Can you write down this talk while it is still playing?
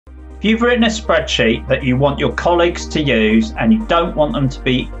If you've written a spreadsheet that you want your colleagues to use and you don't want them to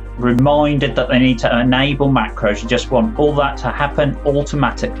be reminded that they need to enable macros, you just want all that to happen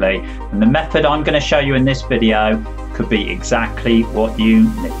automatically, and the method I'm going to show you in this video could be exactly what you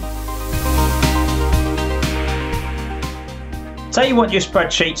need. Say you want your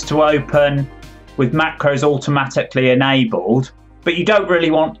spreadsheets to open with macros automatically enabled, but you don't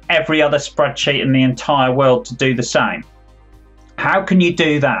really want every other spreadsheet in the entire world to do the same. How can you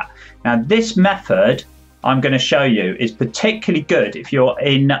do that? Now, this method I'm going to show you is particularly good if you're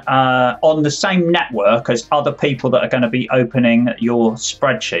on the same network as other people that are going to be opening your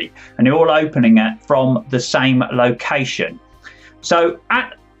spreadsheet, and you're all opening it from the same location. So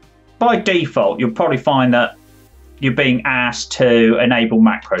by default, you'll probably find that you're being asked to enable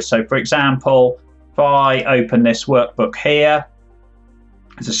macros. So for example, if I open this workbook here,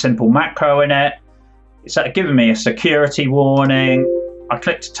 there's a simple macro in it. It's giving me a security warning. I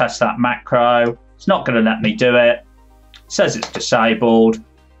click to test that macro. It's not going to let me do it. It says it's disabled.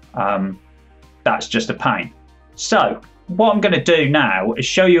 That's just a pain. So what I'm going to do now is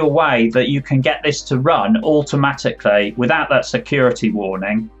show you a way that you can get this to run automatically without that security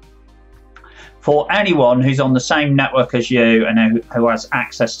warning for anyone who's on the same network as you and who has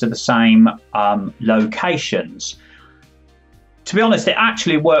access to the same locations. To be honest, it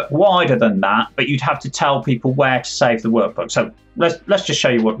actually worked wider than that, but you'd have to tell people where to save the workbook. So let's just show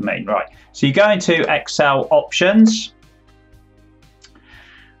you what I mean. Right. So you go into Excel options,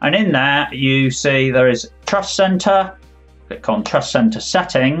 and in there you see there is Trust Center. Click on Trust Center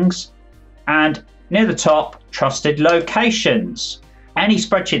settings, and near the top, trusted locations. Any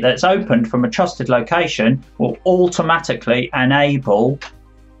spreadsheet that's opened from a trusted location will automatically enable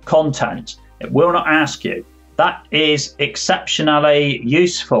content. It will not ask you. That is exceptionally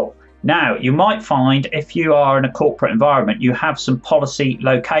useful. Now, you might find if you are in a corporate environment, you have some policy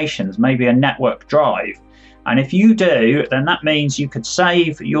locations, maybe a network drive. And if you do, then that means you could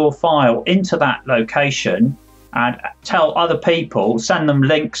save your file into that location and tell other people, send them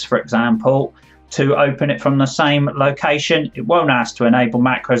links, for example, to open it from the same location. It won't ask to enable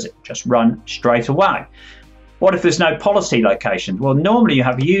macros, it just run straight away. What if there's no policy locations? Well, normally you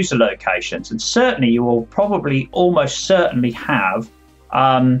have user locations, and certainly you will probably almost certainly have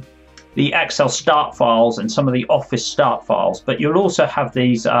the Excel start files and some of the Office start files, but you'll also have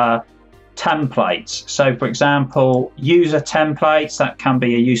these templates. So for example, user templates, that can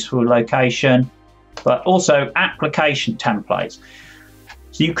be a useful location, but also application templates.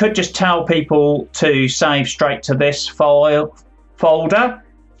 So you could just tell people to save straight to this folder.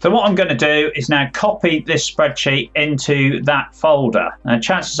 So what I'm going to do is now copy this spreadsheet into that folder. Now,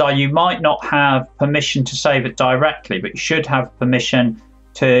 chances are you might not have permission to save it directly, but you should have permission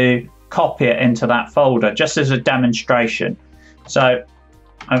to copy it into that folder, just as a demonstration. So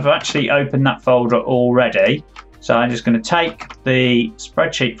I've actually opened that folder already. So I'm just going to take the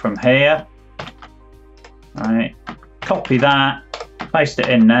spreadsheet from here, right, copy that, paste it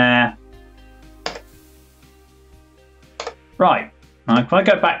in there. Right. If I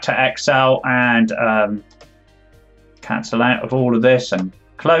go back to Excel and cancel out of all of this and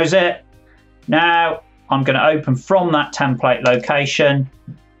close it, now I'm going to open from that template location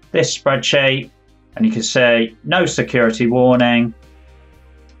this spreadsheet, and you can see no security warning,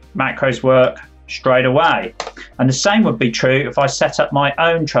 macros work straight away. And the same would be true if I set up my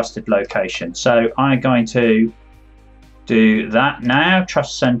own trusted location. So I'm going to do that now.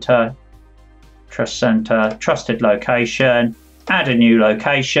 Trust Center, trusted location. Add a new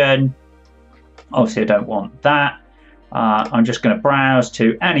location. Obviously I don't want that. I'm just going to browse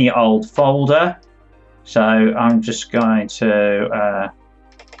to any old folder. So I'm just going to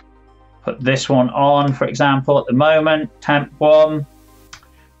put this one on, for example, at the moment, temp 1.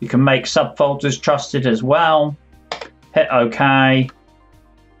 You can make subfolders trusted as well. Hit OK.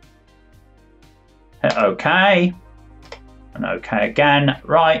 Hit OK. And OK again.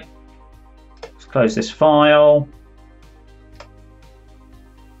 Right. Let's close this file.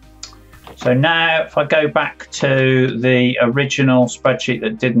 So now if I go back to the original spreadsheet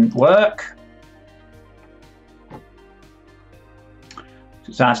that didn't work,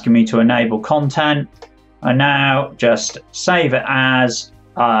 it's asking me to enable content. I now just save it as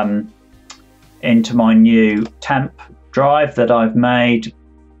into my new temp drive that I've made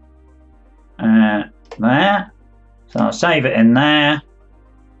there. So I'll save it in there.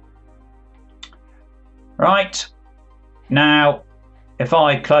 Right, now if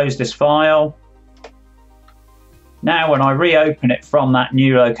I close this file, now when I reopen it from that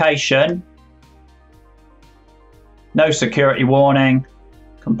new location, no security warning,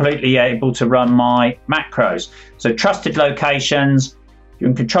 completely able to run my macros. So trusted locations, you're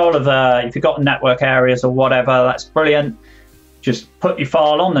in control of if you've got network areas or whatever, that's brilliant. Just put your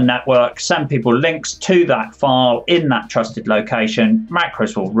file on the network, send people links to that file in that trusted location.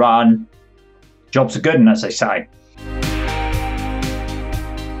 Macros will run. Jobs are good, and as they say.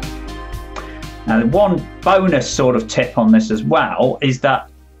 Now, one bonus sort of tip on this as well is that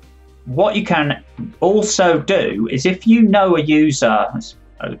what you can also do is, if you know a user, it's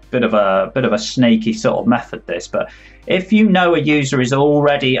a bit of a sneaky sort of method this, but if you know a user is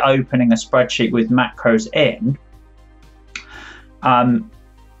already opening a spreadsheet with macros in,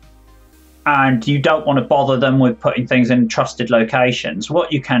 and you don't want to bother them with putting things in trusted locations,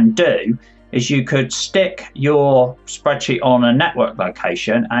 what you can do is you could stick your spreadsheet on a network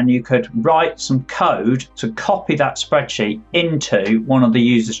location, and you could write some code to copy that spreadsheet into one of the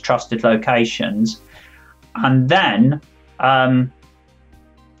user's trusted locations, and then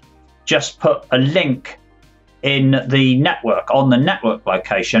just put a link in the network, on the network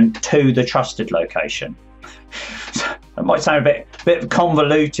location, to the trusted location. That might sound a bit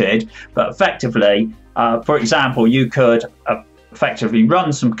convoluted, but effectively, for example, you could effectively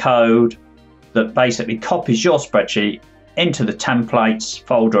run some code that basically copies your spreadsheet into the templates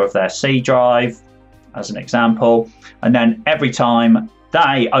folder of their C drive, as an example, and then every time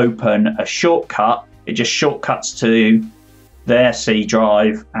they open a shortcut, it just shortcuts to their C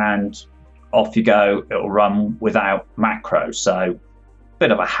drive, and off you go. It'll run without macros. So,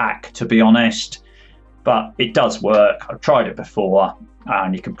 bit of a hack, to be honest, but it does work. I've tried it before,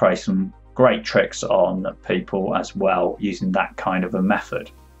 and you can play some great tricks on people as well using that kind of a method.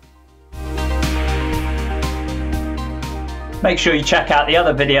 Make sure you check out the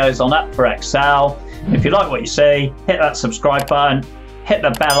other videos on Up for Excel. If you like what you see, hit that subscribe button, hit the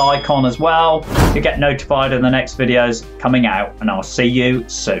bell icon as well to get notified of the next videos coming out, and I'll see you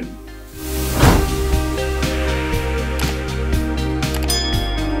soon.